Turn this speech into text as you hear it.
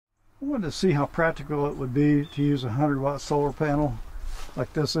I wanted to see how practical it would be to use a 100-watt solar panel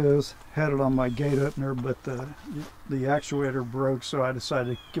like this is. Had it on my gate opener, but the actuator broke, so I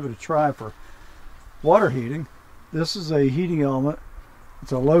decided to give it a try for water heating. This is a heating element.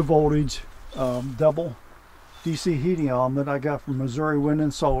 It's a low voltage double DC heating element I got from Missouri Wind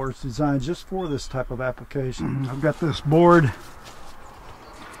and Solar. It's designed just for this type of application. I've got this board.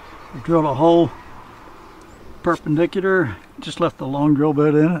 I drilled a hole perpendicular, just left the long drill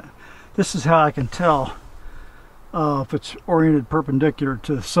bit in it. This is how I can tell if it's oriented perpendicular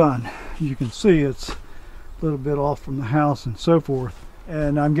to the sun. You can see it's a little bit off from the house and so forth.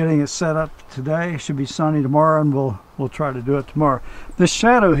 And I'm getting it set up today. It should be sunny tomorrow, and we'll try to do it tomorrow. This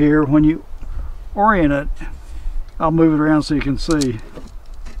shadow here, when you orient it, I'll move it around so you can see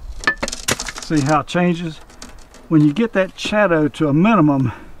how it changes. When you get that shadow to a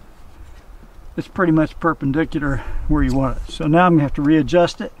minimum, it's pretty much perpendicular where you want it. So now I'm going to have to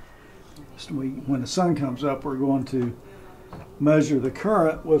readjust it. So when the sun comes up, we're going to measure the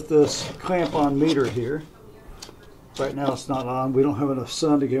current with this clamp-on meter here. Right now it's not on. We don't have enough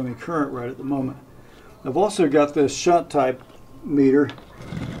sun to give me current right at the moment. I've also got this shunt type meter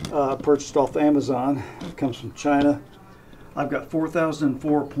purchased off Amazon. It comes from China. I've got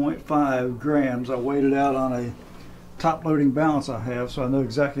 4,004.5 grams. I weighed it out on a top loading balance I have, so I know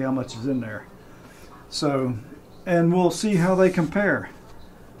exactly how much is in there. So, and we'll see how they compare.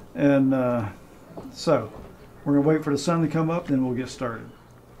 And so we're going to wait for the sun to come up, then we'll get started.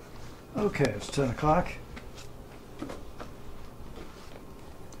 Okay, it's 10 o'clock.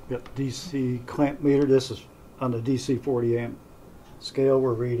 Got the DC clamp meter. This is on the DC 40 amp scale.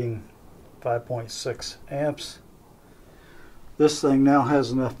 We're reading 5.6 amps. This thing now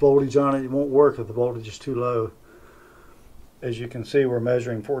has enough voltage on it. It won't work if the voltage is too low. As you can see, we're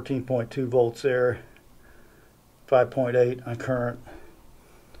measuring 14.2 volts there, 5.8 on current.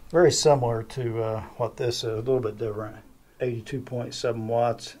 Very similar to what this is, a little bit different. 82.7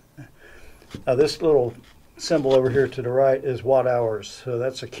 watts. Now this little symbol over here to the right is watt hours, so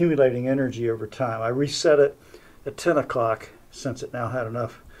that's accumulating energy over time. I reset it at 10 o'clock since it now had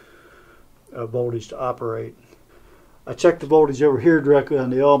enough voltage to operate. I checked the voltage over here directly on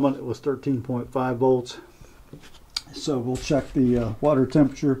the element. It was 13.5 volts. So we'll check the water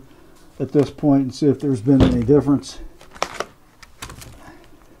temperature at this point and see if there's been any difference.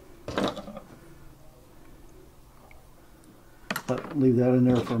 Leave that in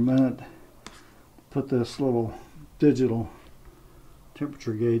there for a minute. Put this little digital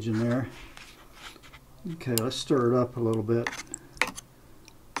temperature gauge in there. Okay, let's stir it up a little bit. I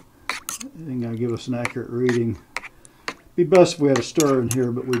think that'll give us an accurate reading. Be best if we had a stir in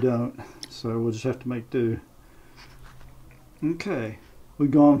here, but we don't. So we'll just have to make do. Okay,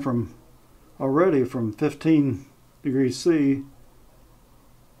 we've gone from already from 15 degrees C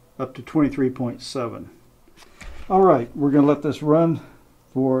up to 23.7. All right, we're going to let this run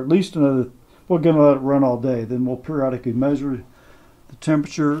for at least another, we're going to let it run all day. Then we'll periodically measure the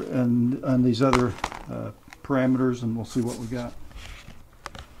temperature and these other parameters, and we'll see what we got.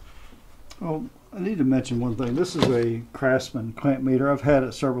 Oh, I need to mention one thing. This is a Craftsman clamp meter. I've had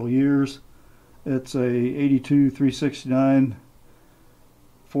it several years. It's a 82369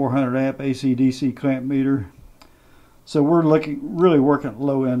 400 amp AC/DC clamp meter. So we're really working at the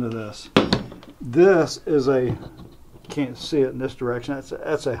low end of this. This is a, can't see it in this direction.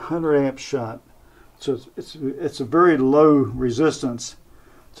 That's a 100 amp shunt. So it's a very low resistance.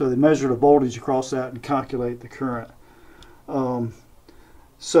 So they measure the voltage across that and calculate the current.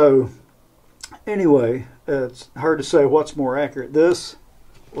 So anyway, it's hard to say what's more accurate, this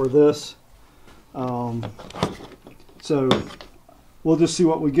or this. So we'll just see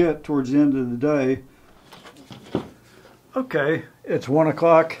what we get towards the end of the day. Okay, it's 1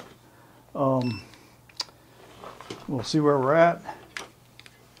 o'clock. We'll see where we're at.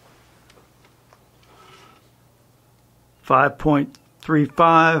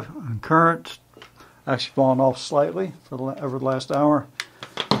 5.35 on current. Actually fallen off slightly over the last hour.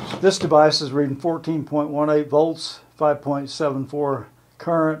 This device is reading 14.18 volts, 5.74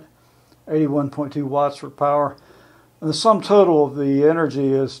 current, 81.2 watts for power. And the sum total of the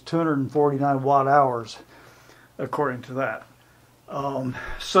energy is 249 watt hours, according to that.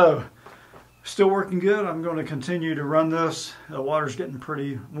 So, still working good. I'm going to continue to run this. The water's getting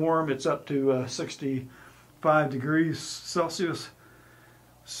pretty warm. It's up to 65 degrees Celsius.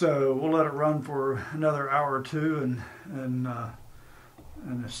 So we'll let it run for another hour or two and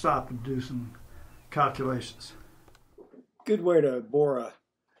stop and do some calculations. Good way to bore a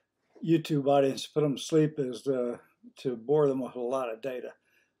YouTube audience, put them to sleep, is to bore them with a lot of data.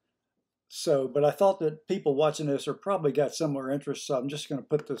 But I thought that people watching this are probably got similar interests, so I'm just going to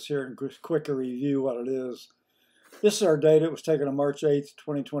put this here and quickly review what it is. This is our data. It was taken on March 8th,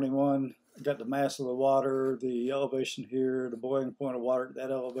 2021. I got the mass of the water, the elevation here, the boiling point of water at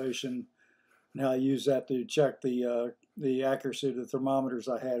that elevation, and how I use that to check the accuracy of the thermometers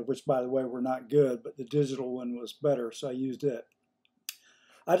I had, which, by the way, were not good, but the digital one was better, so I used it.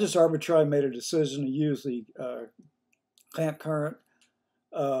 I just arbitrarily made a decision to use the clamp current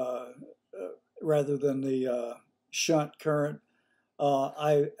rather than the shunt current.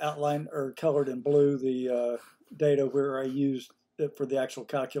 I outlined or colored in blue the data where I used it for the actual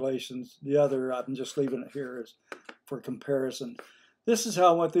calculations. The other, I'm just leaving it here as for comparison. This is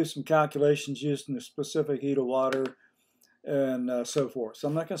how I went through some calculations using the specific heat of water and so forth. So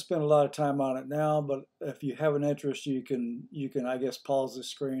I'm not going to spend a lot of time on it now, but if you have an interest, you can I guess pause the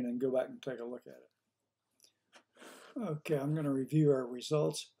screen and go back and take a look at it. Okay, I'm going to review our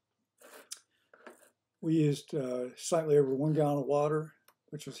results. We used slightly over 1 gallon of water,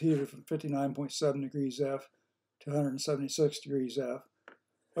 which was heated from 59.7 degrees F to 176 degrees F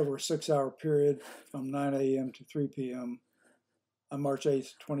over a 6-hour period from 9 a.m. to 3 p.m. on March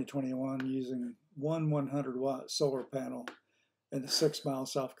 8th, 2021, using one 100-watt solar panel in the 6 Mile,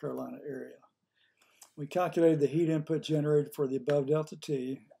 South Carolina area. We calculated the heat input generated for the above delta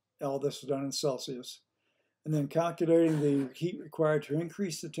T. All this was done in Celsius. And then calculating the heat required to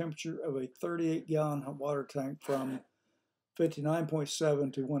increase the temperature of a 38-gallon water tank from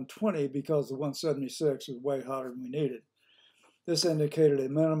 59.7 to 120 because the 176 was way hotter than we needed. This indicated a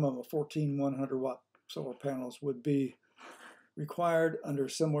minimum of 14 100-watt solar panels would be required under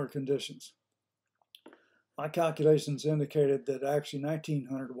similar conditions. My calculations indicated that actually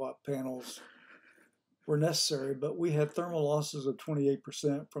 1900-watt panels were necessary, but we had thermal losses of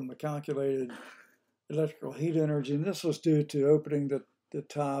 28% from the calculated electrical heat energy, and this was due to opening the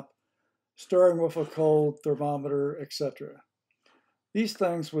top, stirring with a cold thermometer, etc. These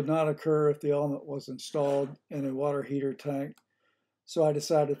things would not occur if the element was installed in a water heater tank, so I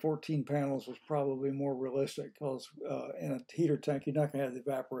decided 14 panels was probably more realistic because in a heater tank you're not going to have the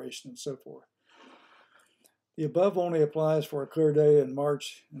evaporation and so forth. The above only applies for a clear day in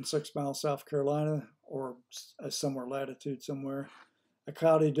March in 6 Mile, South Carolina, or a similar latitude somewhere. A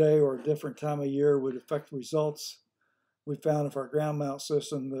cloudy day or a different time of year would affect results. We found if our ground mount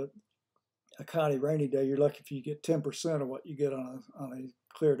system that a cloudy, rainy day, you're lucky if you get 10% of what you get on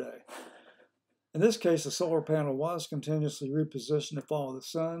a clear day. In this case, the solar panel was continuously repositioned to follow the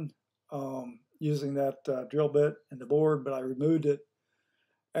sun using that drill bit and the board, but I removed it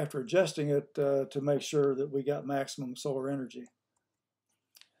after adjusting it to make sure that we got maximum solar energy.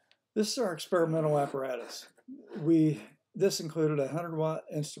 This is our experimental apparatus. This included a 100-watt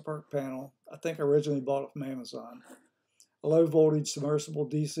Instapark panel. I think I originally bought it from Amazon. A low-voltage submersible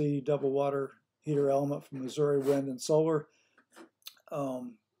DC double water heater element from Missouri Wind and Solar,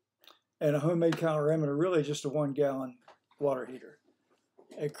 and a homemade calorimeter, really just a 1-gallon water heater.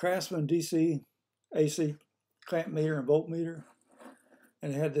 A Craftsman DC AC clamp meter and voltmeter,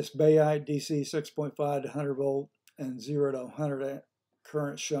 and it had this Bayite DC 6.5 to 100 volt and 0 to 100 amp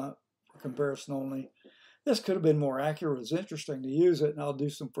current shunt for comparison only. This could have been more accurate. It was interesting to use it, and I'll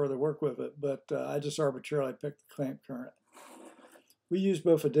do some further work with it, but I just arbitrarily picked the clamp current. We used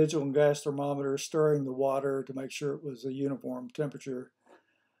both a digital and gas thermometer, stirring the water to make sure it was a uniform temperature.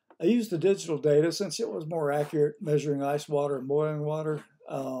 I used the digital data since it was more accurate, measuring ice water and boiling water.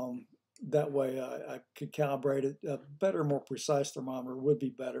 That way I could calibrate it. A better, more precise thermometer would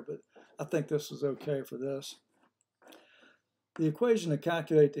be better, but I think this was okay for this. The equation to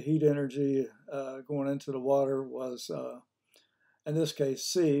calculate the heat energy going into the water was, in this case,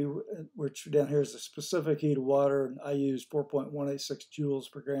 C, which down here is the specific heat of water, and I used 4.186 joules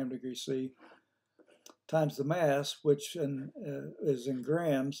per gram degree C, times the mass, which is in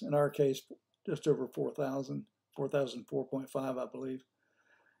grams, in our case, just over 4,000, 4,004.5, I believe,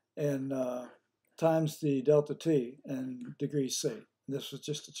 and times the delta T in degrees C. This was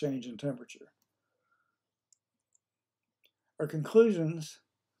just a change in temperature. Our conclusions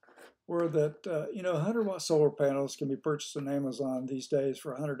were that 100-watt solar panels can be purchased on Amazon these days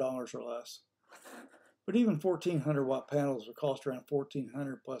for $100 or less. But even 1,400-watt panels would cost around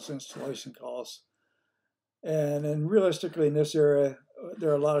 $1,400 plus installation costs. And realistically, in this area, there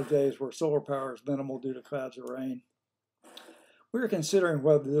are a lot of days where solar power is minimal due to clouds or rain. We were considering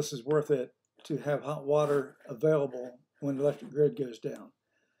whether this is worth it to have hot water available when the electric grid goes down.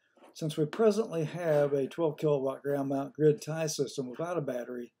 Since we presently have a 12 kilowatt ground mount grid tie system without a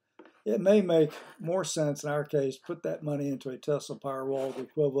battery, it may make more sense in our case put that money into a Tesla Powerwall, the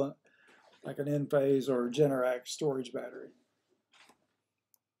equivalent like an Enphase or Generac storage battery.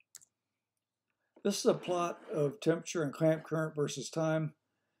 This is a plot of temperature and clamp current versus time.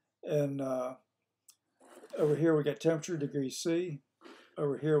 And over here we got temperature, degrees C.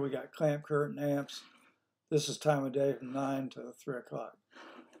 Over here we got clamp current in amps. This is time of day from 9 to 3 o'clock.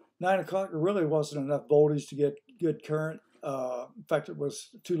 9 o'clock, there really wasn't enough voltage to get good current. In fact, it was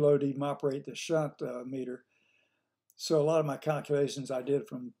too low to even operate the shunt meter. So a lot of my calculations I did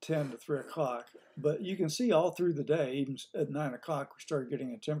from 10 to 3 o'clock. But you can see all through the day, even at 9 o'clock, we started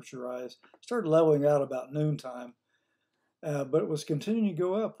getting a temperature rise. Started leveling out about noontime. But it was continuing to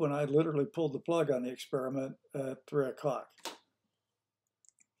go up when I literally pulled the plug on the experiment at 3 o'clock.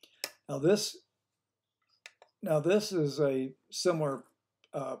 Now this is a similar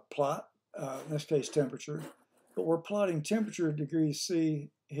plot, in this case temperature, but we're plotting temperature degrees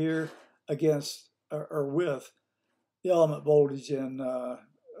C here against or with the element voltage in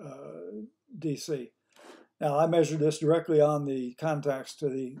DC. Now I measured this directly on the contacts to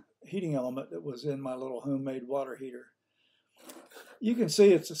the heating element that was in my little homemade water heater. You can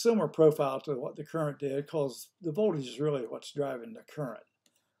see it's a similar profile to what the current did because the voltage is really what's driving the current.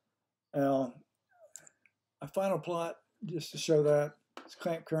 Now, a final plot, just to show that, it's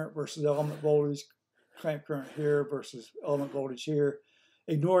clamp current versus element voltage, clamp current here versus element voltage here,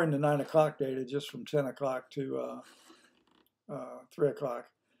 ignoring the 9 o'clock data just from 10 o'clock to 3 o'clock.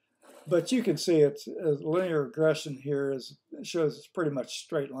 But you can see it's a linear regression here shows it's pretty much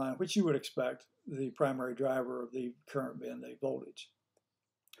straight line, which you would expect, the primary driver of the current being the voltage.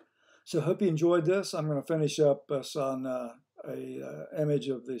 So I hope you enjoyed this. I'm going to finish up us on an image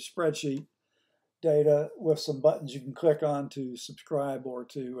of the spreadsheet data with some buttons you can click on to subscribe or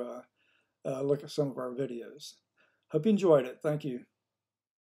to look at some of our videos. Hope you enjoyed it. Thank you.